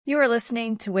You are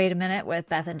listening to Wait a Minute with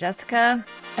Beth and Jessica,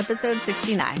 episode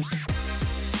 69.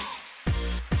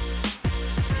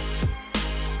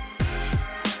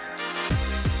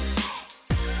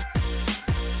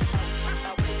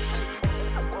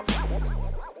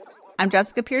 I'm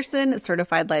Jessica Pearson, a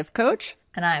certified life coach.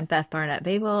 And I'm Beth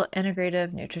Barnett-Babel,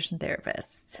 integrative nutrition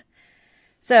therapist.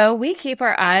 So we keep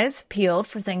our eyes peeled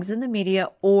for things in the media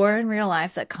or in real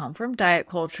life that come from diet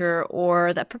culture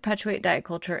or that perpetuate diet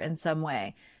culture in some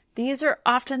way. These are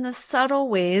often the subtle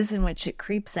ways in which it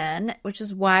creeps in, which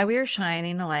is why we are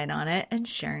shining a light on it and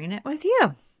sharing it with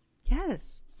you.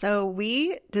 Yes. So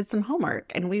we did some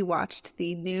homework and we watched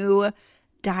the new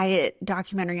diet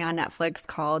documentary on Netflix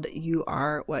called You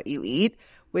Are What You Eat,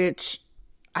 which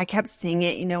I kept seeing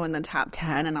it, in the top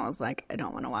 10, and I was like, I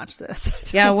don't want to watch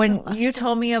this. Yeah, when you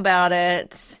told me about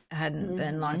it, I hadn't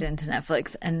been logged into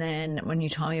Netflix, and then when you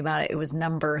told me about it, it was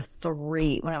number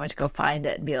 3 when I went to go find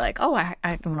it and be like, oh,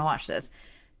 I'm going to watch this.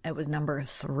 It was number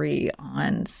 3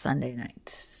 on Sunday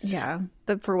night. Yeah,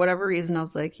 but for whatever reason, I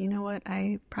was like, you know what?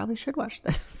 I probably should watch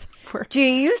this. Do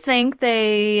you think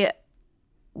they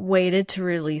waited to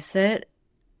release it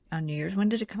on New Year's? When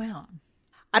did it come out?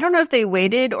 I don't know if they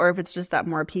waited or if it's just that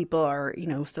more people are,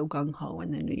 so gung-ho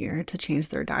in the new year to change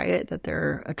their diet that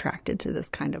they're attracted to this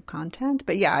kind of content.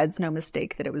 But yeah, it's no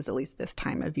mistake that it was at least this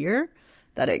time of year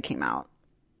that it came out.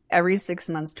 Every 6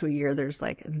 months to a year, there's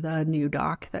like the new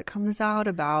doc that comes out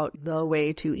about the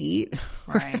way to eat.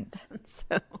 Right.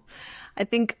 So I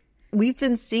think we've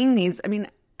been seeing these. I mean,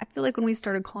 I feel like when we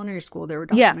started culinary school, there were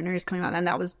documentaries coming out, and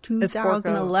that was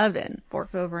 2011.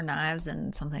 Fork Over Knives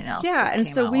and something else. Yeah, and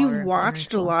so we've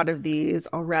watched a lot of these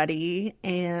already,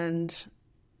 and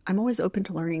I'm always open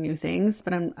to learning new things,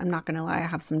 but I'm not going to lie, I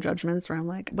have some judgments where I'm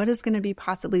like, what is going to be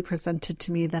possibly presented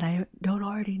to me that I don't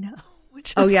already know?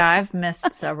 I've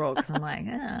missed several because I'm like,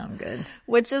 I'm good.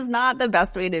 Which is not the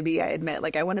best way to be, I admit.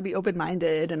 Like, I want to be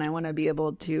open-minded and I want to be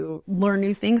able to learn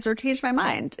new things or change my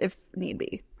mind if need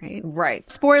be, right? Right.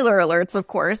 Spoiler alerts, of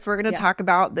course. We're going to talk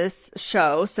about this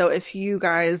show. So if you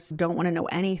guys don't want to know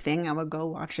anything, I would go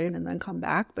watch it and then come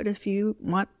back. But if you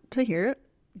want to hear it,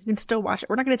 you can still watch it.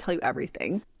 We're not going to tell you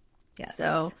everything. Yes.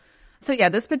 So yeah,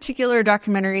 this particular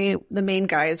documentary, the main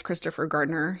guy is Christopher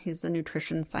Gardner. He's the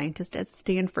nutrition scientist at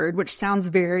Stanford, which sounds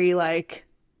very like...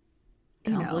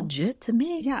 Sounds legit to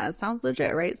me. Yeah, it sounds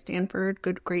legit, right? Stanford,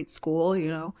 great school,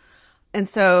 And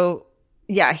so,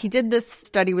 yeah, he did this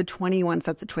study with 21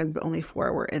 sets of twins, but only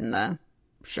 4 were in the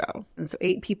show. And so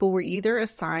 8 people were either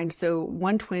assigned. So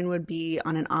one twin would be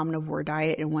on an omnivore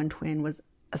diet and one twin was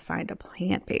assigned a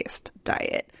plant-based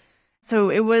diet. So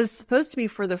it was supposed to be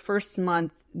for the first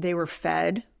month they were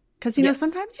fed. Because,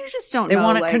 sometimes you just don't know. They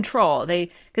want to control.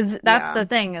 Because that's the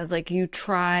thing is like you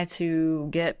try to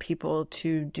get people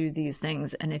to do these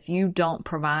things. And if you don't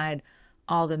provide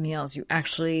all the meals,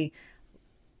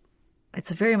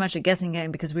 it's very much a guessing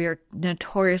game because we are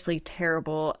notoriously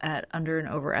terrible at under and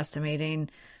overestimating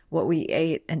what we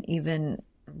ate. And even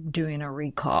doing a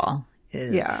recall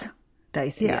is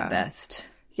dicey at best.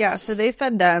 Yeah, so they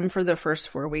fed them for the first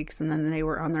 4 weeks and then they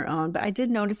were on their own. But I did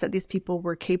notice that these people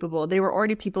were capable. They were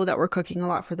already people that were cooking a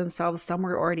lot for themselves. Some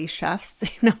were already chefs,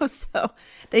 so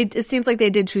it seems like they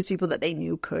did choose people that they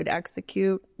knew could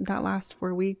execute that last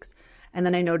 4 weeks. And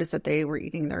then I noticed that they were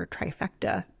eating their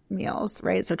Trifecta meals,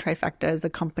 right? So Trifecta is a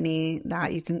company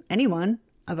that anyone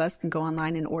of us can go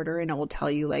online and order and it will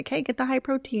tell you like, hey, get the high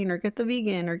protein or get the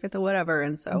vegan or get the whatever.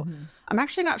 And so I'm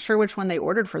actually not sure which one they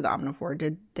ordered for the omnivore.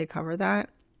 Did they cover that?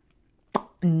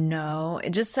 No, it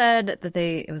just said that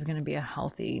it was going to be a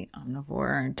healthy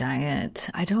omnivore diet.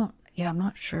 I'm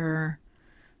not sure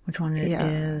which one it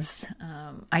is.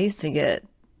 I used to get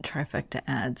Trifecta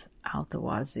ads out the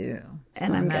wazoo. So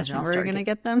and I'm guessing we're going to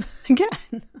get them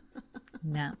again.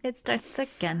 No, it starts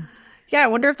again. Yeah, I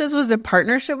wonder if this was a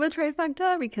partnership with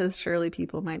Trifecta because surely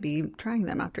people might be trying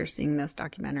them after seeing this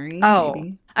documentary. Oh,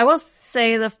 maybe. I will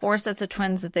say the 4 sets of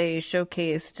twins that they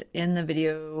showcased in the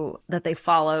video that they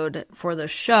followed for the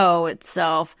show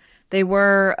itself, they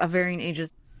were of varying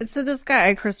ages. So this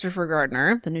guy, Christopher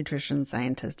Gardner, the nutrition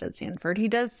scientist at Stanford, he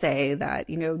does say that,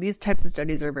 these types of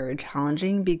studies are very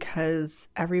challenging because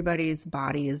everybody's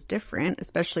body is different,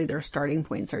 especially their starting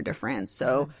points are different.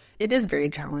 So it is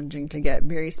very challenging to get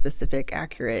very specific,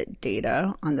 accurate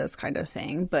data on this kind of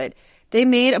thing. But they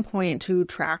made a point to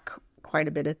track quite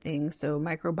a bit of things. So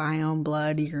microbiome,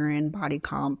 blood, urine, body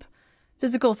comp,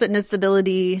 physical fitness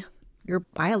ability, your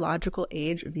biological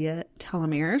age via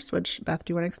telomeres, which, Beth,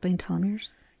 do you want to explain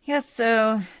telomeres? Yes,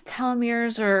 so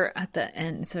telomeres are at the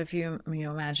end. So if you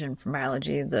imagine from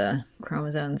biology, the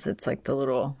chromosomes, it's like the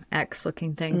little X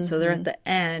looking thing. Mm-hmm. So they're at the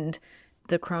end,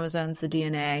 the chromosomes, the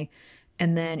DNA.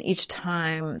 And then each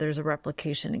time there's a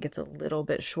replication, it gets a little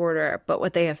bit shorter. But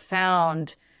what they have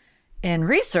found in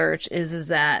research is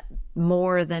that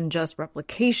more than just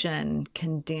replication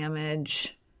can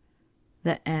damage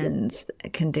the ends,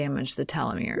 it can damage the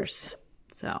telomeres.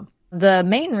 So the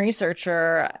main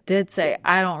researcher did say,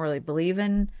 I don't really believe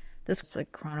in this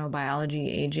like chronobiology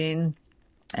aging,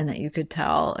 and that you could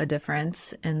tell a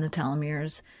difference in the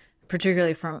telomeres,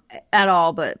 particularly from at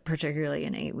all, but particularly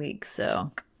in 8 weeks.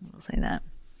 So we'll say that.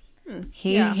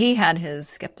 He had his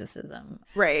skepticism.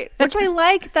 Right. Which I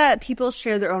like that people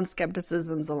share their own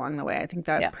skepticisms along the way. I think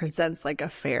that presents like a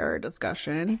fair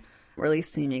discussion, really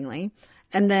seemingly.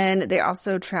 And then they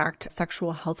also tracked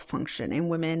sexual health function in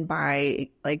women by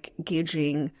like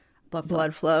gauging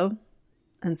blood flow.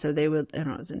 And so they would, I don't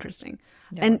know, it was interesting.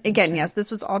 Yeah, and again, yes, this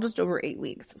was all just over 8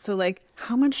 weeks. So like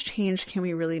how much change can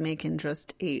we really make in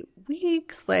just 8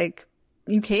 weeks? Like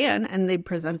you can, and they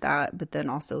present that, but then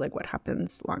also like what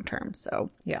happens long term. So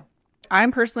yeah,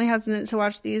 I'm personally hesitant to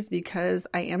watch these because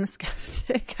I am a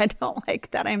skeptic. I don't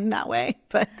like that I'm that way,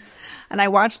 and I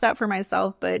watch that for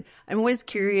myself, but I'm always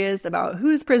curious about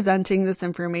who's presenting this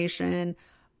information.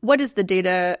 What is the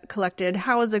data collected?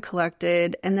 How is it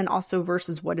collected? And then also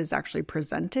versus what is actually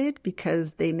presented,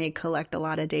 because they may collect a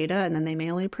lot of data and then they may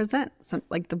only present some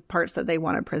like the parts that they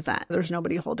want to present. There's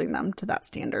nobody holding them to that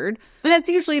standard. And it's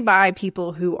usually by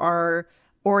people who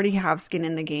already have skin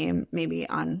in the game, maybe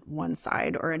on one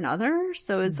side or another.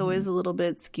 So it's always a little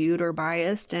bit skewed or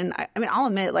biased. And I mean, I'll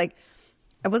admit, like,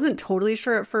 I wasn't totally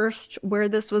sure at first where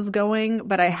this was going,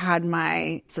 but I had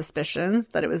my suspicions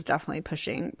that it was definitely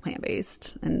pushing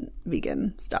plant-based and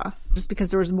vegan stuff, just because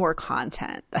there was more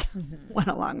content that went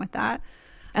along with that.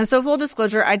 And so full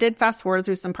disclosure, I did fast forward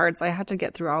through some parts. I had to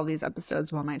get through all these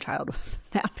episodes while my child was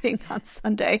napping on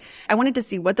Sunday. I wanted to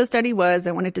see what the study was.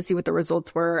 I wanted to see what the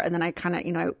results were. And then I kind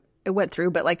of, I went through,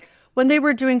 but like when they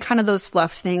were doing kind of those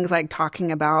fluff things, like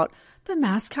talking about the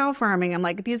mass cow farming, I'm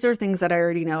like, these are things that I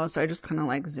already know. So I just kind of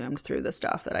like zoomed through the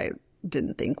stuff that I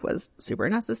didn't think was super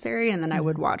necessary. And then I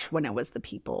would watch when it was the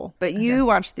people. But you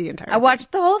watched the entire thing. I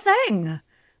watched the whole thing.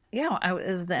 Yeah, it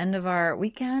was the end of our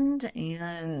weekend.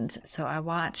 And so I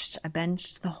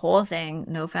binged the whole thing,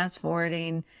 no fast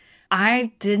forwarding.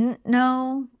 I didn't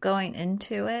know going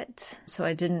into it, so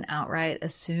I didn't outright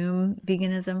assume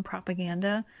veganism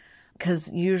propaganda.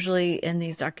 Because usually in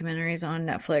these documentaries on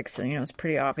Netflix, and it's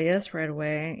pretty obvious right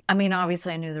away. I mean,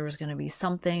 obviously I knew there was going to be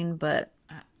something, but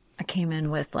I came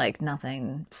in with like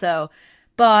nothing. So,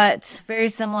 but very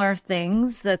similar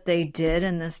things that they did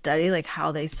in this study, like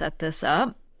how they set this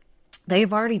up.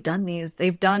 They've already done these.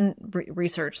 They've done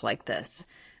research like this.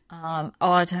 A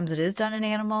lot of times it is done in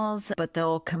animals, but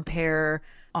they'll compare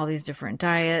all these different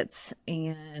diets.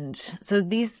 And so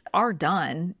these are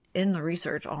done in the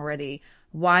research already.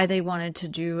 Why they wanted to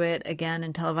do it again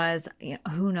and televise,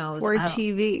 who knows? For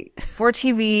TV. For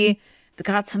TV. They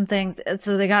got some things.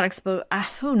 So they got exposed.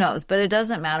 Who knows? But it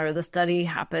doesn't matter. The study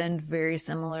happened very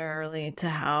similarly to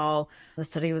how the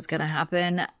study was going to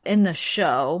happen. In the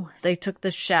show, they took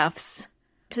the chefs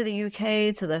to the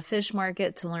UK, to the fish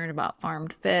market to learn about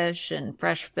farmed fish and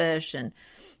fresh fish and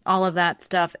all of that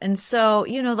stuff. And so,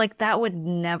 like that would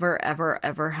never, ever,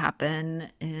 ever happen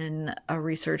in a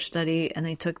research study. And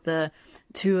they took the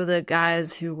two of the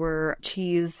guys who were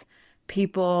cheese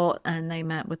people and they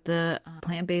met with the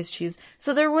plant-based cheese.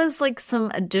 So there was like some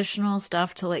additional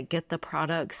stuff to like get the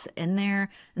products in there.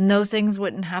 And those things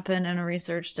wouldn't happen in a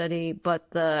research study, but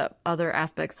the other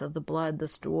aspects of the blood, the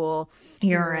stool,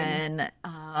 urine,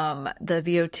 the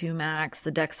VO2 max,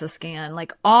 the DEXA scan,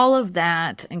 like all of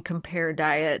that, and compare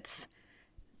diets,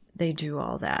 they do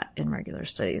all that in regular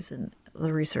studies. And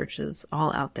the research is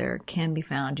all out there, can be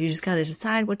found. You just got to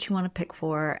decide what you want to pick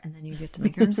for, and then you get to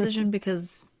make your own decision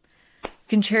because you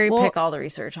can cherry pick all the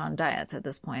research on diets at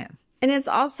this point. And it's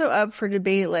also up for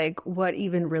debate, like what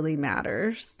even really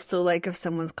matters. So like if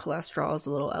someone's cholesterol is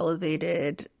a little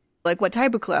elevated, like what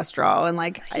type of cholesterol, and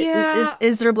like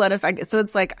is their blood affected? So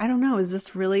it's like, I don't know, is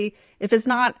this really, if it's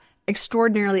not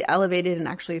extraordinarily elevated and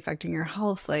actually affecting your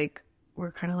health, like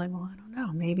we're kind of like, well, I don't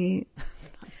know, maybe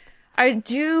it's not. I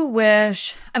do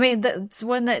wish, I mean,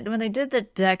 when they did the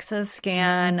DEXA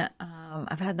scan,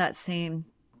 I've had that same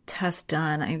test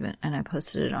done. I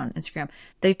posted it on Instagram.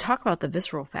 They talk about the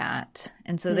visceral fat,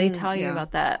 and so they tell you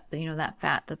about that. That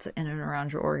fat that's in and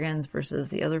around your organs versus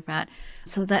the other fat.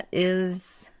 So that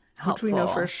is helpful. Which we know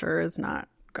for sure is not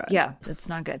good. Yeah, it's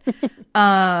not good.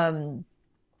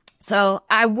 So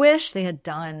I wish they had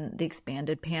done the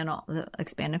expanded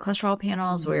cholesterol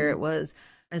panels where it was,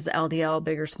 is the LDL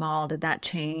big or small? Did that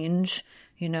change?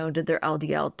 Did their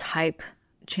LDL type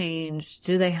changed?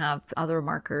 Do they have other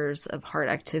markers of heart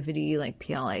activity like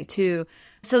PLA2?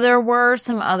 So there were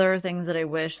some other things that I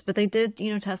wish, but they did,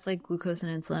 test like glucose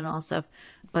and insulin and all stuff,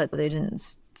 but they didn't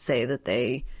say that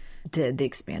they did the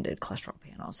expanded cholesterol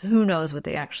panels. Who knows what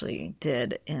they actually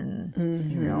did in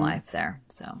real life there.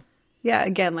 So yeah,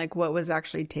 again, like what was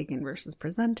actually taken versus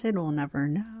presented, we'll never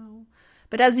know.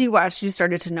 But as you watched, you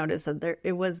started to notice that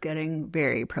it was getting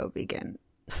very pro-vegan.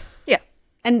 Yeah.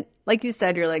 And like you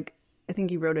said, you're like, I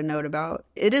think you wrote a note about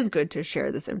it is good to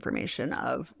share this information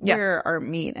of where our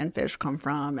meat and fish come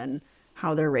from and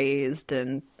how they're raised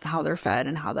and how they're fed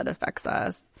and how that affects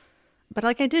us. But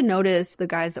like I did notice the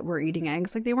guys that were eating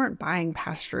eggs, like they weren't buying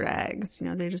pastured eggs.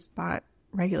 They just bought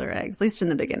regular eggs, at least in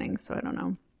the beginning. So I don't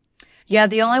know. Yeah,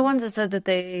 the only ones that said that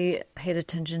they paid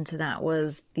attention to that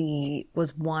was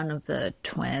one of the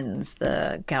twins,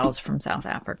 the gals from South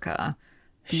Africa.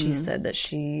 She said that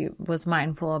she was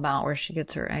mindful about where she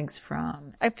gets her eggs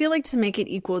from. I feel like to make it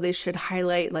equal, they should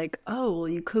highlight like, oh, well,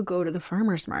 you could go to the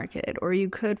farmer's market or you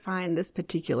could find this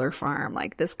particular farm.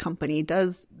 Like this company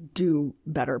does do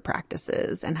better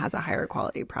practices and has a higher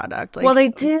quality product. Like, well, they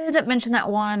did mention that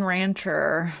one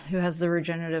rancher who has the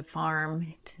regenerative farm.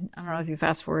 I don't know if you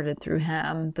fast forwarded through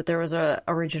him, but there was a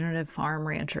regenerative farm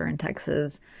rancher in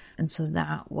Texas. And so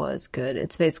that was good.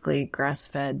 It's basically grass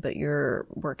fed, but you're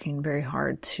working very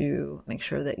hard to make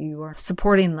sure that you are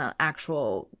supporting the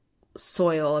actual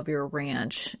soil of your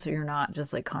ranch. So you're not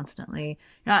just like you're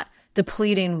not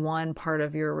depleting one part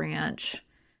of your ranch.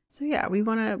 So yeah, we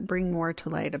want to bring more to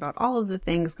light about all of the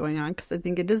things going on because I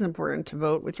think it is important to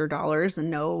vote with your dollars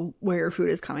and know where your food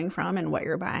is coming from and what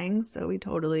you're buying. So we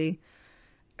totally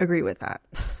agree with that.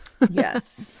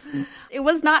 Yes. It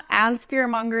was not as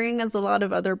fear-mongering as a lot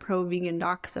of other pro-vegan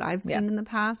docs that I've seen in the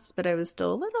past, but I was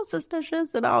still a little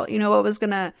suspicious about,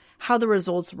 how the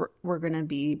results were going to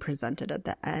be presented at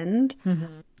the end.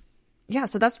 Mm-hmm. Yeah,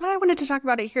 so that's why I wanted to talk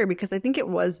about it here because I think it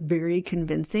was very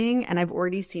convincing and I've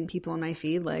already seen people in my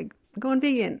feed like going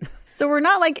vegan. So we're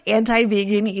not like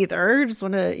anti-vegan either. Just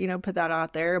want to, put that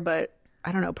out there, but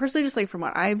I don't know, personally, just like from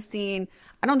what I've seen,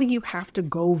 I don't think you have to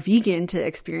go vegan to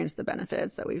experience the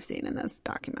benefits that we've seen in this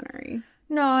documentary.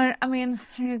 No, I mean,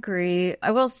 I agree.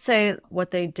 I will say what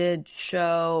they did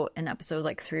show in episode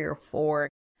like 3 or 4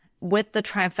 with the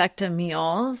trifecta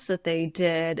meals that they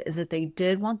did is that they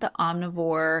did want the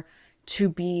omnivore to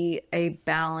be a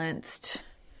balanced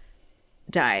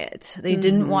diet. They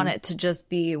didn't want it to just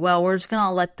be, well, we're just going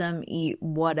to let them eat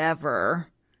whatever.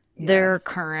 Their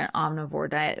current omnivore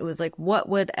diet. It was like, what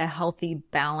would a healthy,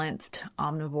 balanced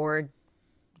omnivore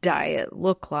diet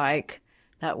look like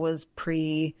that was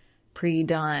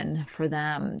pre-done for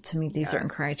them to meet these certain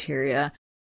criteria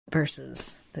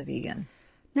versus the vegan?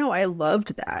 No, I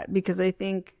loved that because I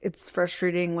think it's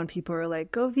frustrating when people are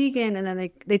like, go vegan, and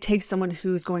then they take someone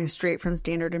who's going straight from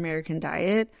standard American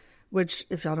diet, which,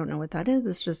 if y'all don't know what that is,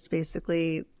 it's just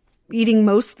basically eating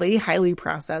mostly highly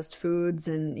processed foods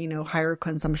and, higher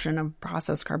consumption of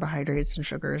processed carbohydrates and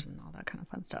sugars and all that kind of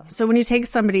fun stuff. So when you take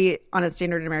somebody on a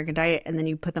standard American diet and then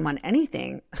you put them on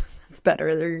anything that's better,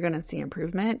 you're going to see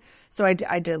improvement. So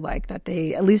I did like that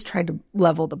they at least tried to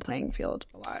level the playing field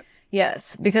a lot.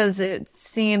 Yes, because it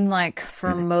seemed like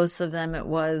for most of them, it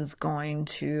was going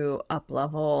to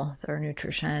up-level their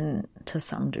nutrition to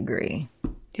some degree.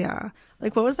 Yeah.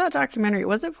 Like, what was that documentary?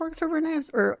 Was it Forks Over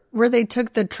Knives? Or where they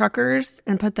took the truckers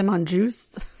and put them on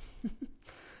juice?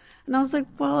 And I was like,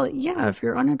 well, yeah, if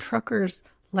you're on a trucker's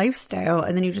lifestyle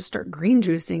and then you just start green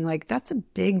juicing, like, that's a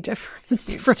big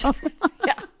difference.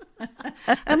 Yeah.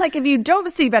 And like, if you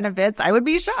don't see benefits, I would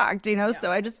be shocked, Yeah.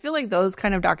 So I just feel like those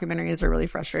kind of documentaries are really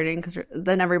frustrating because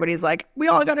then everybody's like, we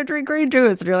all got to drink green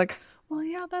juice. And you're like, well,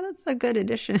 yeah, that's a good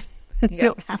addition. You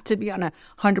don't have to be on a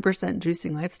 100%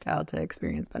 juicing lifestyle to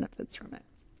experience benefits from it.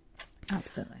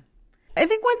 Absolutely. I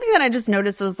think one thing that I just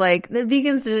noticed was like the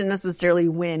vegans didn't necessarily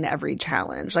win every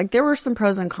challenge. Like there were some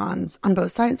pros and cons on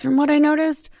both sides from what I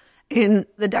noticed. And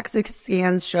the DEXA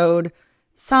scans showed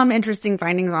some interesting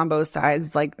findings on both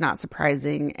sides, like not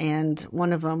surprising. And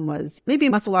one of them was maybe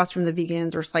muscle loss from the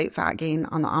vegans or slight fat gain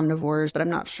on the omnivores, but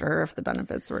I'm not sure if the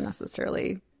benefits were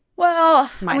necessarily. Well,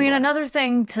 I mean, another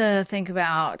thing to think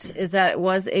about is that it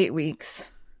was 8 weeks.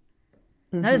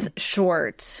 Mm-hmm. That is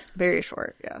short. Very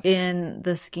short, yes. In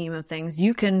the scheme of things.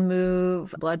 You can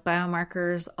move blood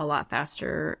biomarkers a lot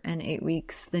faster in 8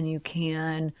 weeks than you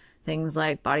can things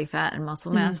like body fat and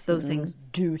muscle mass. Mm-hmm. Those things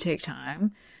do take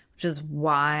time, which is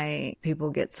why people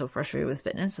get so frustrated with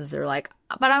fitness is they're like,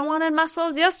 but I wanted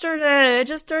muscles yesterday. I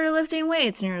just started lifting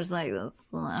weights. And you're just like, that's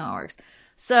not how it works.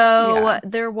 So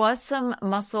there was some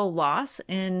muscle loss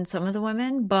in some of the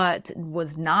women, but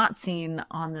was not seen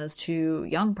on those two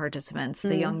young participants,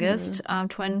 the youngest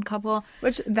twin couple.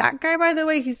 Which that guy, by the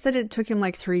way, he said it took him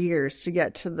like 3 years to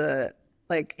get to the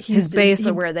his base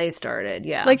of where they started.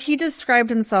 Yeah. Like he described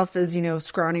himself as,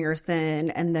 scrawny or thin.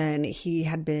 And then he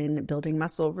had been building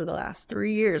muscle over the last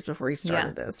 3 years before he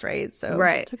started this. Right. So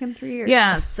it took him 3 years.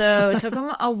 Yeah. So it took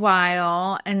him a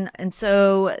while. And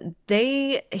so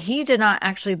he did not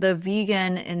actually, the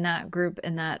vegan in that group,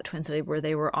 in that twin study where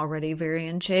they were already very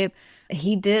in shape,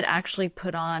 he did actually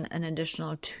put on an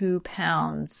additional 2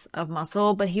 pounds of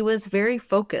muscle, but he was very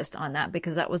focused on that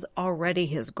because that was already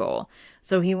his goal.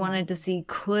 So he wanted to see,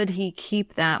 could he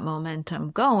keep that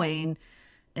momentum going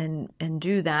and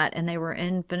do that? And they were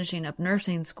finishing up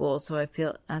nursing school. So I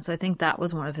think that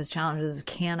was one of his challenges.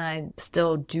 Can I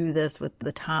still do this with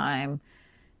the time?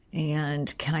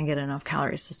 And can I get enough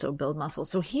calories to still build muscle?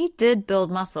 So he did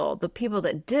build muscle. The people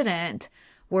that didn't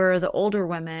were the older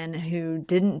women who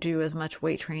didn't do as much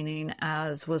weight training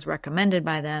as was recommended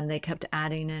by them. They kept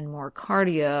adding in more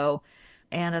cardio,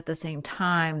 and at the same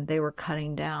time, they were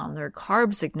cutting down their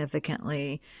carbs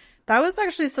significantly. That was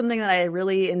actually something that I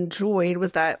really enjoyed.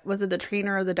 Was it the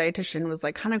trainer or the dietitian was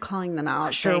like kind of calling them out?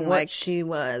 Not sure what she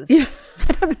was. Yes,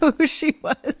 I don't know who she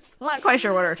was. I'm not quite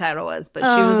sure what her title was, but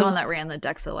she was the one that ran the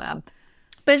DEXA lab.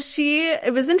 But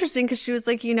it was interesting because she was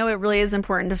like, it really is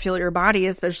important to fuel your body,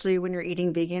 especially when you're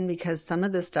eating vegan, because some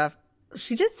of this stuff,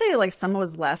 she did say like some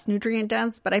was less nutrient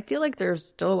dense, but I feel like there's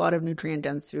still a lot of nutrient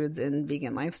dense foods in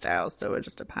vegan lifestyle. So it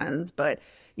just depends. But,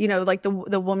 like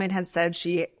the woman had said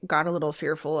she got a little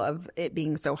fearful of it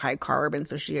being so high carb. And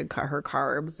so she had cut her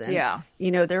carbs. And,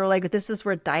 they were like, this is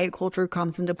where diet culture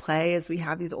comes into play, as we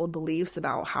have these old beliefs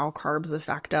about how carbs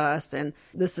affect us. And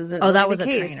this isn't. Oh, that was a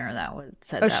trainer that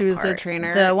said that. Oh, she was part. the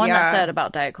trainer. The one that said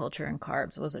about diet culture and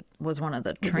carbs was one of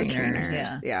the trainers.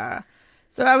 Yeah.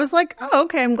 So I was like, oh,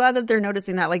 okay, I'm glad that they're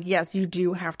noticing that. Like, yes, you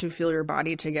do have to fuel your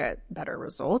body to get better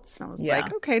results. And I was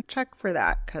like, okay, check for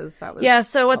that, because that was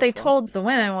so what they told the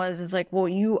women is like, well,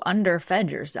 you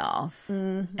underfed yourself.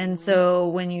 Mm-hmm. And so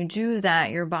when you do that,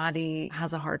 your body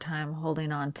has a hard time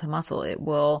holding on to muscle. It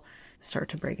will start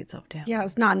to break itself down. Yeah,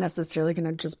 it's not necessarily going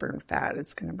to just burn fat.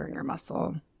 It's going to burn your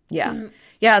muscle. Yeah. Mm-hmm.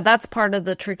 Yeah, that's part of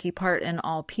the tricky part in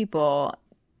all people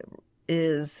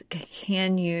is,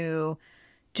 can you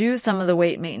do some of the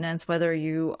weight maintenance, whether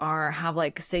you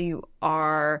say you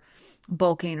are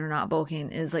bulking or not bulking,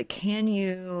 is like, can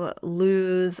you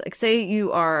lose, like say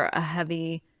you are a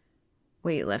heavy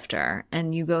weightlifter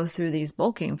and you go through these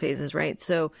bulking phases, right?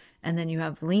 So, and then you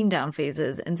have lean down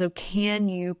phases. And so can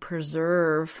you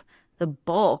preserve the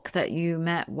bulk that you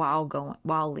met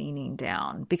while leaning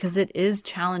down? Because it is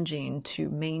challenging to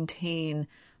maintain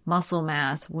muscle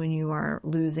mass when you're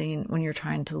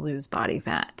trying to lose body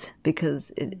fat,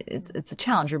 because it's a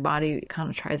challenge. Your body kind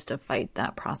of tries to fight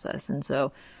that process. And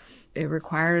so it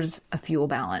requires a fuel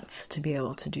balance to be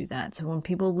able to do that. So when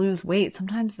people lose weight,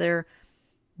 sometimes they're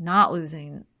not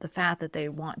losing the fat that they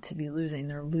want to be losing.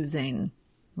 They're losing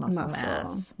muscle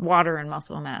mass, water and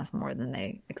muscle mass more than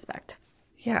they expect.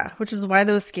 Yeah, which is why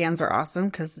those scans are awesome,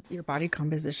 because your body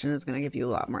composition is going to give you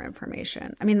a lot more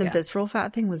information. I mean, the visceral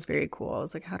fat thing was very cool. I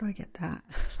was like, how do I get that?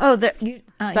 Oh, is that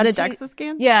a DEXA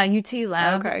scan? Yeah, UT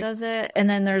Lab does it. And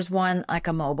then there's one, like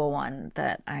a mobile one,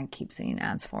 that I keep seeing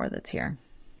ads for that's here.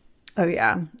 Oh,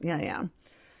 yeah.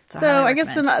 So I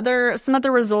guess some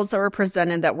other results that were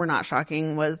presented that were not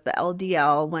shocking was the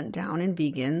LDL went down in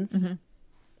vegans. Mm-hmm.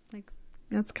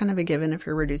 That's kind of a given if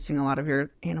you're reducing a lot of your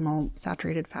animal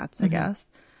saturated fats, I guess.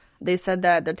 They said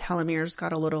that the telomeres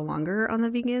got a little longer on the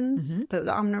vegans, but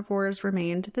the omnivores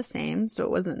remained the same. So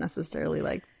it wasn't necessarily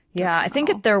like... Yeah, I think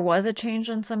if there was a change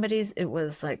on somebody's, it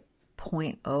was like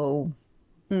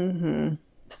 0.0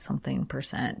 something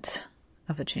 %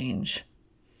 of a change.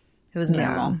 It was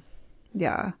minimal.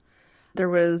 Yeah. There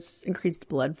was increased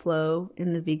blood flow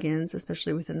in the vegans,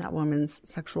 especially within that woman's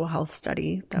sexual health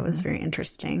study. That was very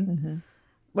interesting. Mm-hmm.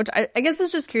 Which I guess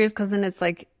is just curious, because then it's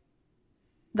like,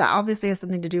 that obviously has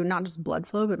something to do, not just blood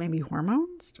flow, but maybe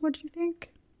hormones. What do you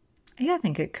think? Yeah, I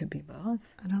think it could be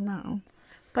both. I don't know.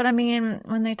 But I mean,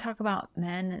 when they talk about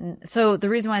men, and so the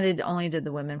reason why they only did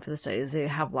the women for the study is they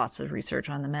have lots of research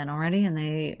on the men already, and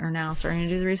they are now starting to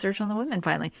do the research on the women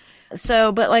finally.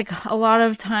 So, but like a lot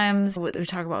of times what we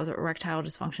talk about with erectile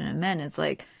dysfunction in men is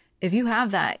like, if you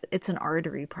have that, it's an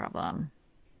artery problem.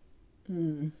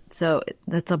 So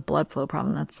that's a blood flow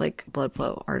problem. That's like blood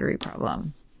flow artery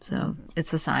problem. So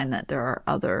it's a sign that there are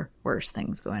other worse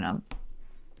things going on.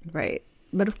 Right.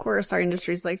 But of course, our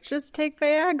industry's like, just take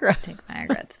Viagra.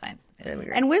 It's fine. It'll be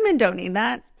great. And women don't need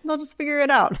that. They'll just figure it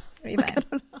out. It'll be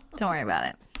fine. Don't worry about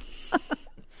it.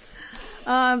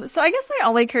 So I guess my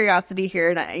only curiosity here,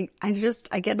 and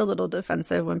I get a little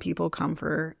defensive when people come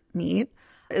for meat,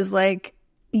 is like,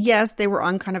 yes, they were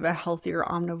on kind of a healthier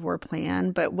omnivore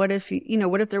plan, but what if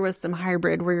what if there was some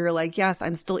hybrid where you're like, yes,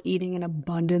 I'm still eating an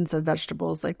abundance of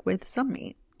vegetables, like with some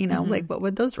meat, like what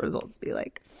would those results be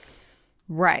like?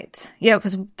 Right. Yeah,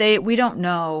 because we don't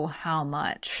know how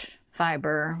much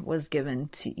fiber was given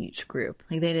to each group.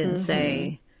 Like they didn't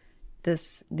say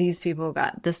these people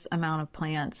got this amount of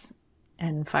plants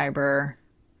and fiber,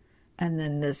 and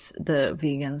then the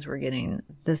vegans were getting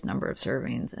this number of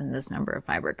servings and this number of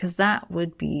fiber, because that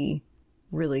would be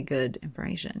really good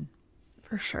information.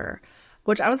 For sure.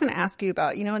 Which I was going to ask you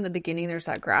about, in the beginning, there's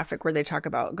that graphic where they talk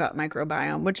about gut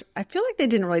microbiome, which I feel like they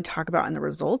didn't really talk about in the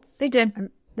results. They did.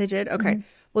 They did? Okay.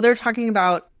 Well, they're talking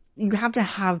about you have to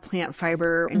have plant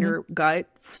fiber in your gut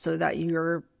so that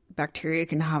your bacteria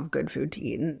can have good food to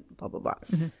eat and blah, blah, blah.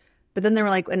 But then they were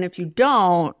like, and if you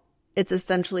don't, it's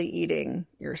essentially eating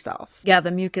yourself. Yeah,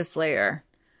 the mucus layer.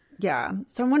 Yeah.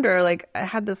 So I wonder, like, I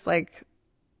had this, like,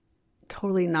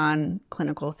 totally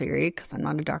non-clinical theory because I'm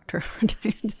not a doctor or a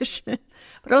dietitian.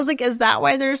 But I was like, is that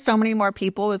why there's so many more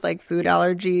people with, like, food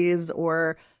allergies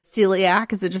or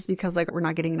celiac? Is it just because, like, we're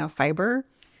not getting enough fiber?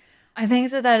 I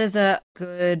think that is a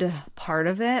good part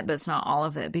of it, but it's not all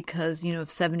of it, because, if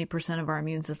 70% of our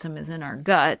immune system is in our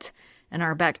gut, and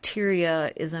our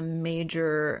bacteria is a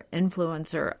major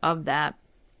influencer of that.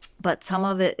 But some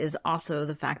of it is also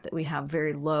the fact that we have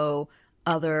very low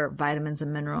other vitamins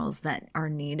and minerals that are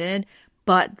needed.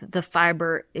 But the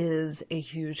fiber is a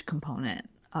huge component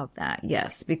of that,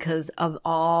 yes, because of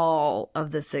all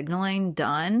of the signaling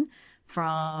done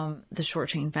from the short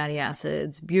chain fatty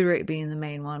acids, butyrate being the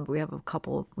main one, but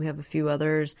we have a few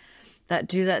others that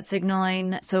do that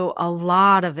signaling. So a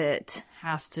lot of it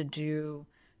has to do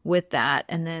with that.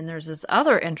 And then there's this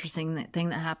other interesting thing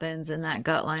that happens in that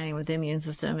gut lining with the immune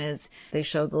system is they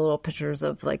show the little pictures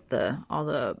of like all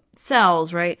the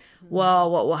cells, right? Well,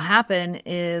 what will happen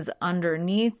is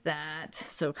underneath that,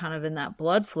 so kind of in that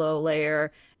blood flow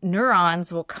layer,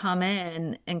 neurons will come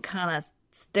in and kind of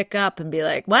stick up and be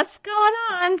like, what's going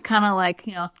on? Kind of like,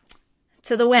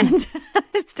 to the wind.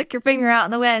 Stick your finger out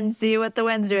in the wind, see what the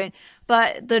wind's doing.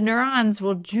 But the neurons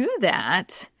will do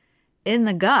that in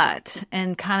the gut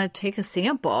and kind of take a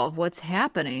sample of what's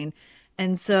happening.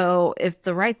 And so if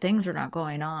the right things are not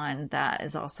going on, that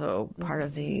is also part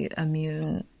of the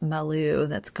immune milieu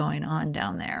that's going on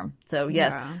down there. So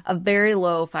yes, a very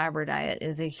low fiber diet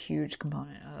is a huge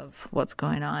component of what's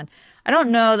going on. I don't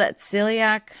know that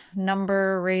celiac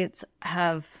number rates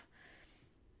have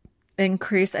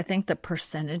increased. I think the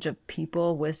percentage of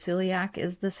people with celiac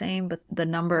is the same, but the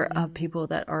number of people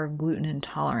that are gluten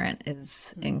intolerant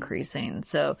is increasing.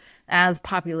 So as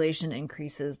population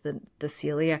increases, the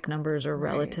celiac numbers are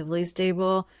relatively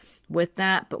stable with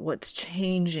that. But what's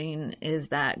changing is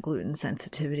that gluten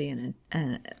sensitivity, and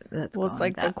that's it's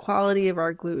like the quality of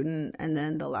our gluten and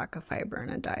then the lack of fiber in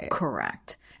a diet.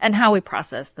 Correct. And how we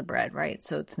process the bread, right?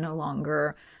 So it's no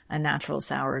longer a natural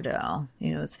sourdough.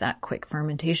 It's that quick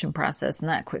fermentation process, and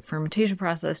that quick fermentation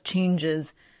process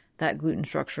changes that gluten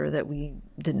structure that we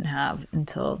didn't have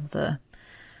until the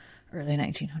early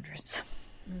 1900s.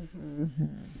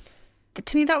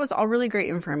 To me, that was all really great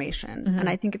information. And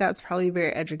I think that's probably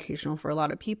very educational for a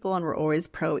lot of people. And we're always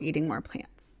pro eating more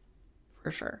plants,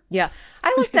 for sure. Yeah.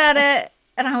 I looked at it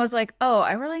and I was like, oh,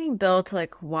 I really need Bill to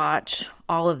like watch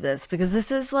all of this, because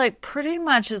this is like pretty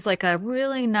much is like a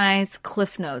really nice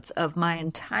cliff notes of my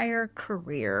entire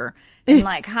career and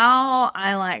like how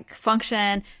I like function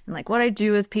and like what I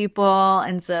do with people.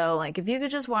 And so like, if you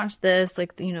could just watch this,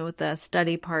 like, with the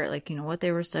study part, like, what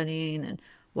they were studying and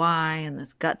why and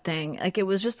this gut thing, like it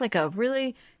was just like a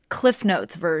really cliff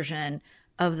notes version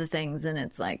of the things. And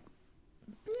it's like,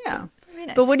 yeah.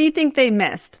 Nice. But what do you think they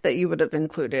missed that you would have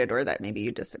included or that maybe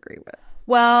you disagree with?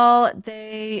 Well,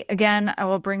 I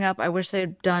will bring up, I wish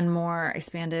they'd done more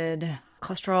expanded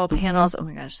cholesterol panels. Oh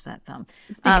my gosh, that thumb.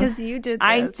 It's because you did this.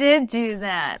 I did do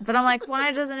that. But I'm like,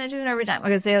 why doesn't it do it every time?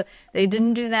 Okay, so they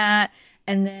didn't do that.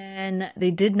 And then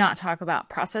they did not talk about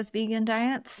processed vegan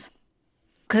diets,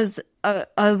 because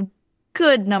a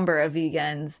good number of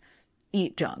vegans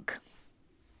eat junk.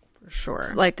 For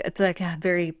sure. It's like a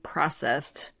very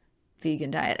processed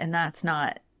vegan diet, and that's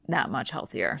not that much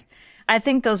healthier. I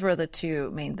think those were the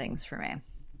two main things for me.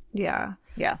 Yeah.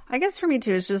 Yeah. I guess for me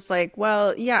too, it's just like,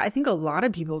 well, yeah, I think a lot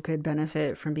of people could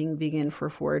benefit from being vegan for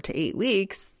 4 to 8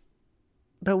 weeks.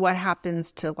 But what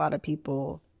happens to a lot of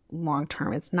people long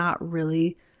term? It's not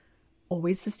really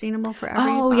always sustainable for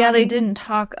everybody. Oh, yeah. They didn't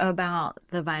talk about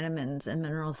the vitamins and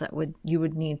minerals that you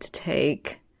would need to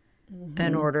take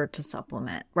in order to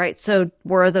supplement, right? So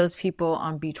were those people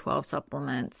on B12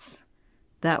 supplements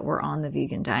that were on the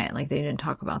vegan diet? Like, they didn't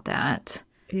talk about that.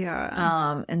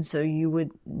 Yeah. And so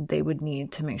they would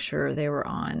need to make sure they were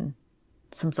on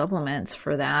some supplements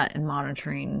for that and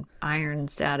monitoring iron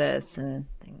status and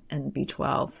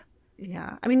B12.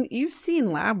 Yeah. I mean, you've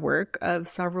seen lab work of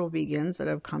several vegans that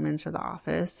have come into the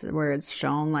office where it's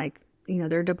shown like,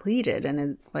 they're depleted, and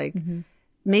it's like,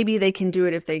 maybe they can do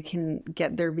it if they can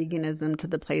get their veganism to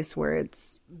the place where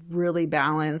it's really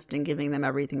balanced and giving them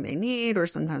everything they need. Or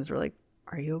sometimes we're like,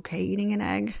 are you okay eating an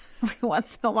egg every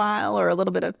once in a while, or a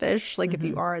little bit of fish? Like, if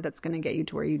you are, that's going to get you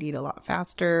to where you'd eat a lot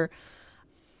faster.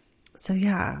 So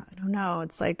yeah, I don't know.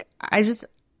 It's like,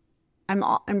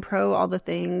 I'm pro all the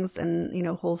things and,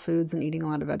 whole foods and eating a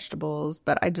lot of vegetables,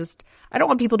 but I don't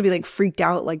want people to be like freaked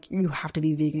out, like you have to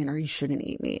be vegan or you shouldn't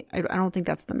eat meat. I don't think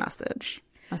that's the message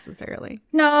necessarily.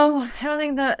 No, I don't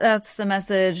think that's the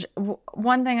message.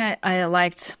 One thing I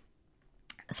liked,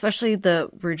 especially the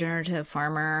regenerative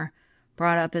farmer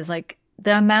brought up, is like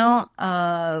the amount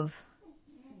of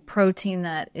protein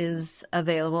that is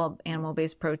available,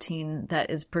 animal-based protein that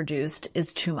is produced,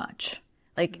 is too much.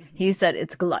 Like, he said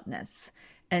it's gluttonous.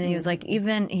 And he was like,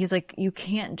 he's like, you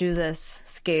can't do this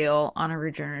scale on a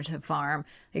regenerative farm.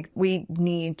 Like, we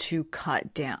need to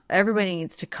cut down. Everybody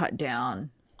needs to cut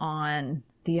down on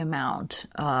the amount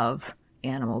of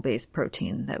animal-based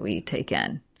protein that we take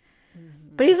in.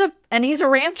 But he's a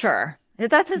rancher.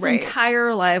 That's his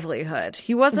entire livelihood.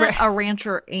 He wasn't a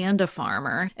rancher and a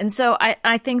farmer. And so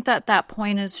I think that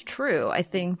point is true. I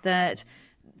think that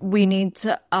we need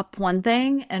to up one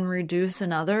thing and reduce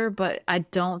another, but I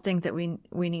don't think that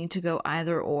we need to go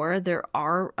either or. There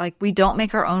are, like, we don't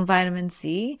make our own vitamin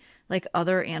C like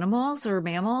other animals or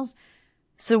mammals.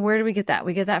 So where do we get that?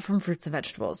 We get that from fruits and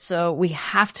vegetables. So we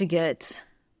have to get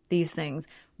these things.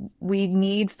 We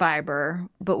need fiber,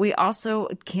 but we also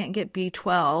can't get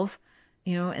B12,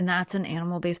 and that's an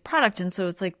animal-based product. And so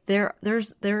it's like there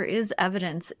is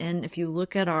evidence in, if you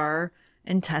look at our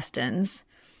intestines,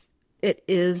 it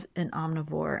is an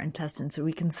omnivore intestine. So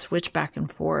we can switch back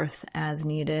and forth as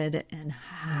needed and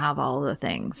have all the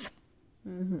things.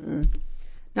 Mm-hmm.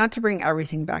 Not to bring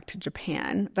everything back to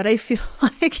Japan, but I feel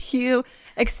like you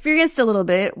experienced a little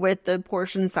bit with the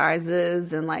portion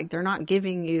sizes, and like, they're not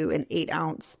giving you an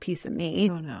 8-ounce piece of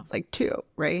meat. Oh, no. It's like 2,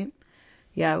 right?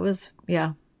 Yeah, it was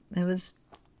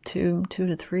 2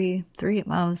 to 3 at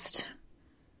most.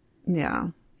 Yeah.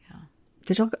 Yeah.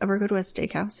 Did you ever go to a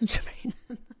steakhouse in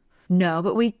Japan? No,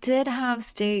 but we did have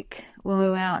steak when we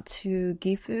went out to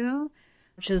Gifu,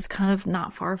 which is kind of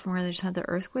not far from where they just had the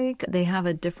earthquake. They have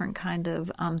a different kind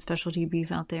of specialty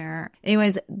beef out there.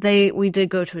 Anyways, we did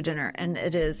go to a dinner, and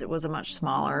it was a much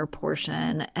smaller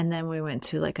portion. And then we went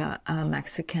to like a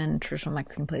traditional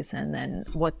Mexican place. And then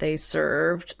what they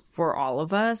served for all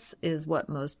of us is what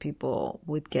most people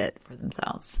would get for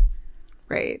themselves.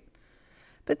 Right.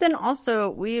 But then also,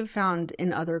 we have found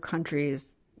in other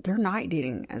countries, they're not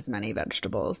eating as many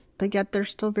vegetables, but yet they're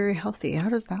still very healthy. How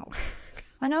does that work?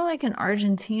 I know, like in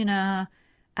Argentina,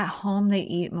 at home they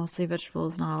eat mostly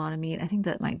vegetables, not a lot of meat. I think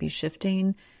that might be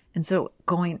shifting. And so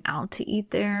going out to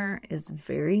eat there is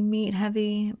very meat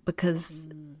heavy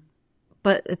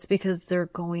but it's because they're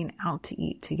going out to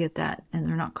eat to get that, and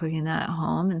they're not cooking that at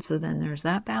home. And so then there's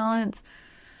that balance.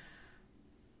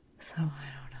 So I don't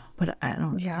know, but I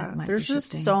don't. Yeah, there's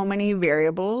just so many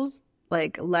variables,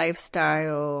 like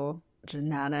lifestyle,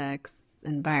 genetics,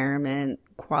 environment,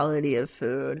 quality of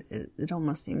food. It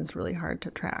almost seems really hard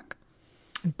to track.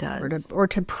 It does. Or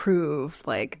to prove,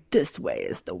 like, this way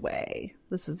is the way.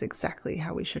 This is exactly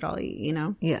how we should all eat,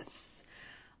 Yes.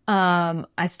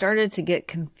 I started to get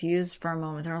confused for a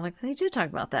moment. I was like, they did talk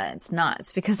about that. It's not.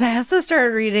 It's because I also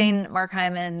started reading Mark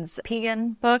Hyman's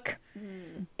Pegan book.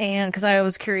 And because I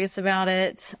was curious about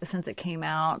it since it came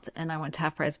out, and I went to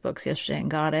Half Price Books yesterday and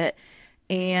got it.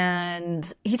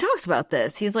 And he talks about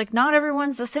this. He's like, not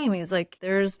everyone's the same. He's like,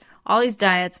 there's all these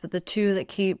diets, but the two that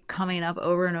keep coming up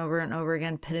over and over and over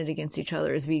again, pitted against each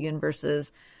other, is vegan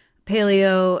versus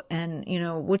paleo, and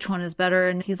which one is better.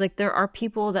 And he's like, there are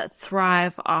people that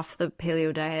thrive off the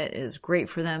paleo diet. It is great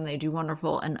for them, they do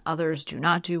wonderful, and others do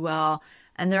not do well.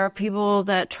 And there are people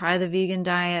that try the vegan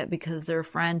diet because their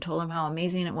friend told them how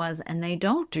amazing it was, and they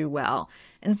don't do well.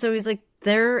 And so he's like,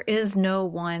 there is no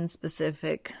one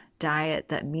specific diet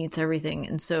that meets everything.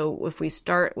 And so if we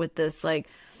start with this like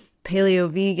paleo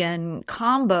vegan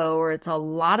combo, where it's a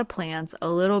lot of plants, a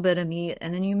little bit of meat,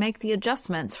 and then you make the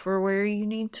adjustments for where you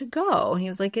need to go. And he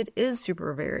was like, it is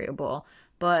super variable,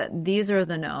 but these are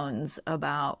the knowns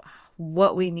about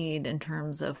what we need in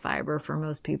terms of fiber for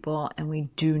most people. And we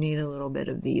do need a little bit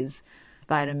of these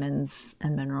vitamins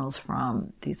and minerals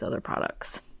from these other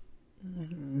products,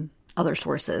 other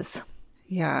sources.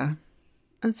 Yeah.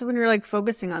 And so when you're like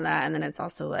focusing on that, and then it's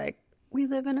also like, we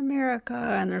live in America,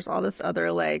 and there's all this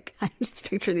other like, I just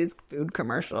picture these food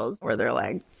commercials where they're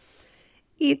like,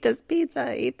 eat this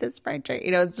pizza, eat this fried chicken.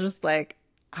 You know, it's just like,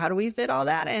 how do we fit all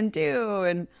that into?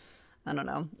 And I don't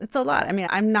know. It's a lot. I mean,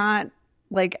 I'm not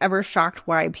like ever shocked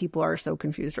why people are so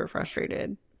confused or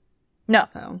frustrated. No,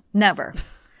 So never.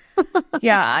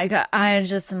 Yeah, I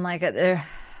just am like,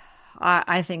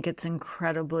 I think it's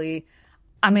incredibly,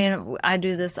 I mean, I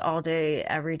do this all day,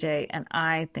 every day, and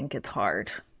I think it's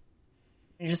hard.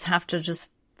 You just have to just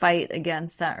fight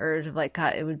against that urge of like,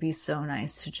 God, it would be so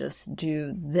nice to just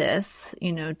do this,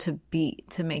 you know, to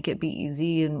make it be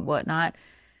easy and whatnot.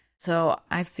 So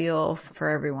I feel for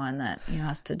everyone that, you know,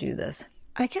 has to do this.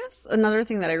 I guess another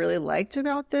thing that I really liked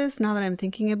about this, now that I'm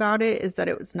thinking about it, is that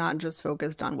it was not just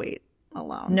focused on weight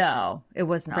alone. No, it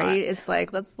was not. Right? It's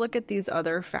like, let's look at these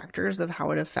other factors of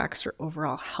how it affects your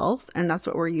overall health. And that's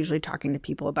what we're usually talking to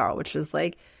people about, which is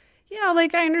like, yeah,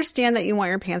 like I understand that you want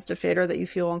your pants to fit or that you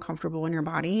feel uncomfortable in your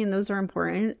body, and those are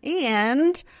important.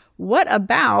 And what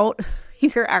about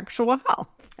your actual health?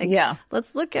 Like, Yeah.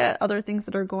 let's look at other things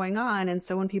that are going on. And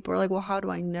so when people are like, well, how do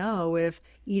I know if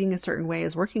eating a certain way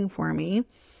is working for me?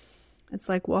 It's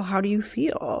like, well, how do you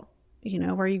feel? You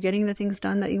know, are you getting the things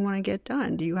done that you want to get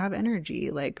done? Do you have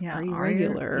energy? Like, are you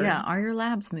regular? Are your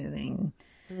labs moving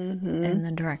in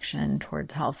the direction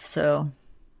towards health? So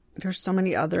There's so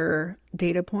many other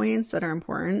data points that are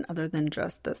important other than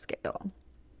just the scale.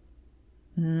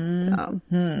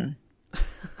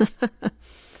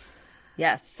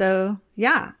 yes. So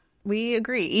yeah, we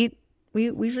agree. We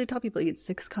usually tell people eat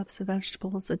 6 cups of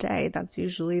vegetables a day. That's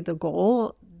usually the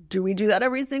goal. Do we do that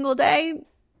every single day?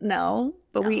 No,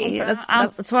 but we eat.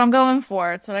 That's what I'm going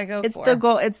for. It's what I go for. It's the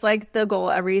goal. It's like the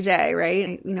goal every day,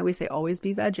 right? You know, we say always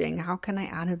be vegging. How can I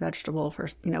add a vegetable for,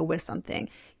 you know, with something?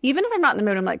 Even if I'm not in the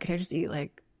mood, I'm like, can I just eat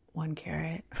like 1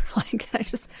 carrot? Like,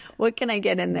 what can I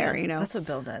get in there? You know, That's what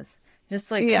Bill does.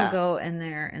 Just like he'll go in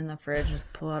there in the fridge,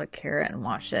 just pull out a carrot and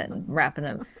wash it and wrap it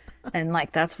in. And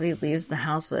like, that's what he leaves the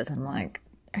house with. I'm like,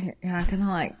 you're not going to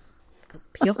like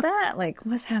peel that? Like,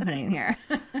 what's happening here?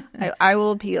 I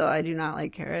will peel. I do not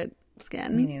like carrot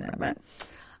skin. Me neither, but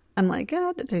I'm like,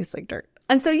 yeah, it tastes like dirt.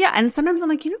 And so, yeah. And sometimes I'm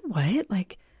like, you know what?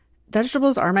 Like,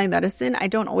 vegetables are my medicine. I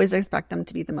don't always expect them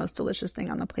to be the most delicious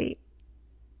thing on the plate.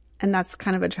 And that's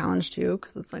kind of a challenge too,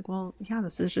 because it's like, well, yeah,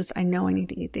 this is just, I know I need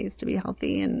to eat these to be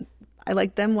healthy. And I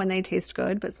like them when they taste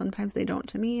good, but sometimes they don't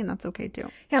to me, and that's okay too.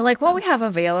 yeah, like what we have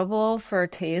available for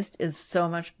taste is so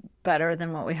much better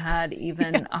than what we had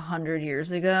even 100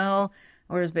 years ago,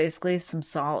 where it was basically some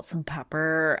salt, some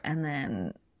pepper, and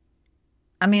then,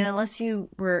 I mean, unless you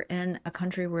were in a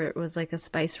country where it was like a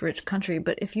spice-rich country,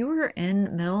 but if you were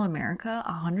in middle America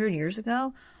 100 years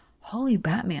ago, holy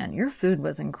Batman, your food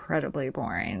was incredibly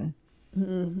boring.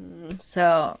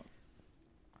 So,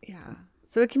 yeah.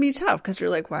 So it can be tough because you're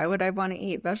like, why would I want to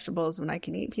eat vegetables when I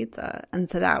can eat pizza? And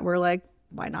to that, we're like,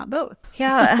 why not both?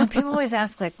 yeah, people always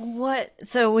ask like, what?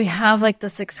 So we have like the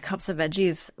 6 cups of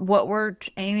veggies. What we're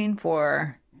aiming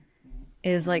for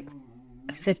is like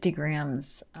 50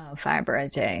 grams of fiber a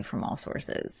day from all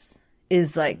sources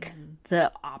is like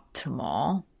the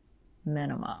optimal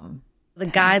minimum. The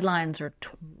guidelines are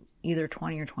either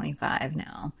 20 or 25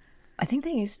 now. I think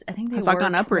they were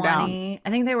gone up 20, or down?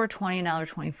 I think they were 20, now they're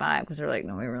 25 because they're like,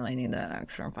 no, we really need that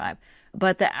extra 5.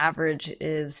 But the average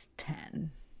is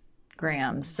 10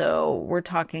 grams. So we're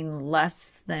talking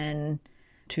less than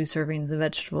 2 servings of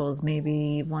vegetables,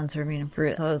 maybe 1 serving of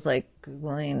fruit. So I was like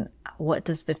Googling, what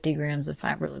does 50 grams of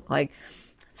fiber look like?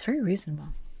 It's very reasonable.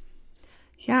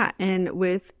 Yeah. And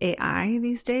with AI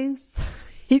these days,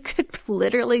 you could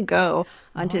literally go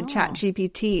onto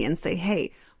ChatGPT and say,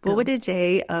 hey, what would a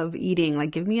day of eating, like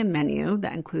give me a menu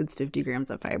that includes 50 grams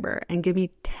of fiber and give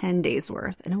me 10 days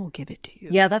worth, and it will give it to you.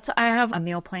 Yeah, I have a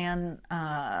meal plan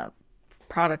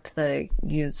product that I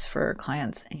use for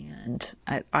clients, and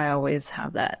I always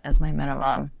have that as my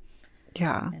minimum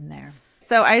in there.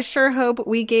 So I sure hope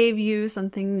we gave you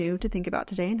something new to think about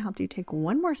today and helped you take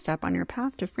one more step on your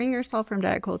path to freeing yourself from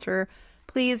diet culture.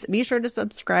 Please be sure to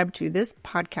subscribe to this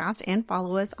podcast and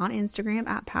follow us on Instagram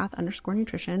at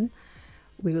 @path_nutrition.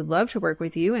 We would love to work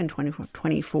with you in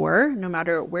 2024. No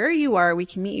matter where you are, we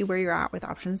can meet you where you're at with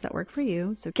options that work for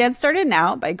you. So get started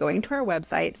now by going to our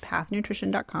website,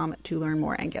 pathnutrition.com, to learn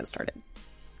more and get started.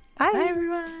 Bye. Bye,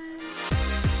 everyone.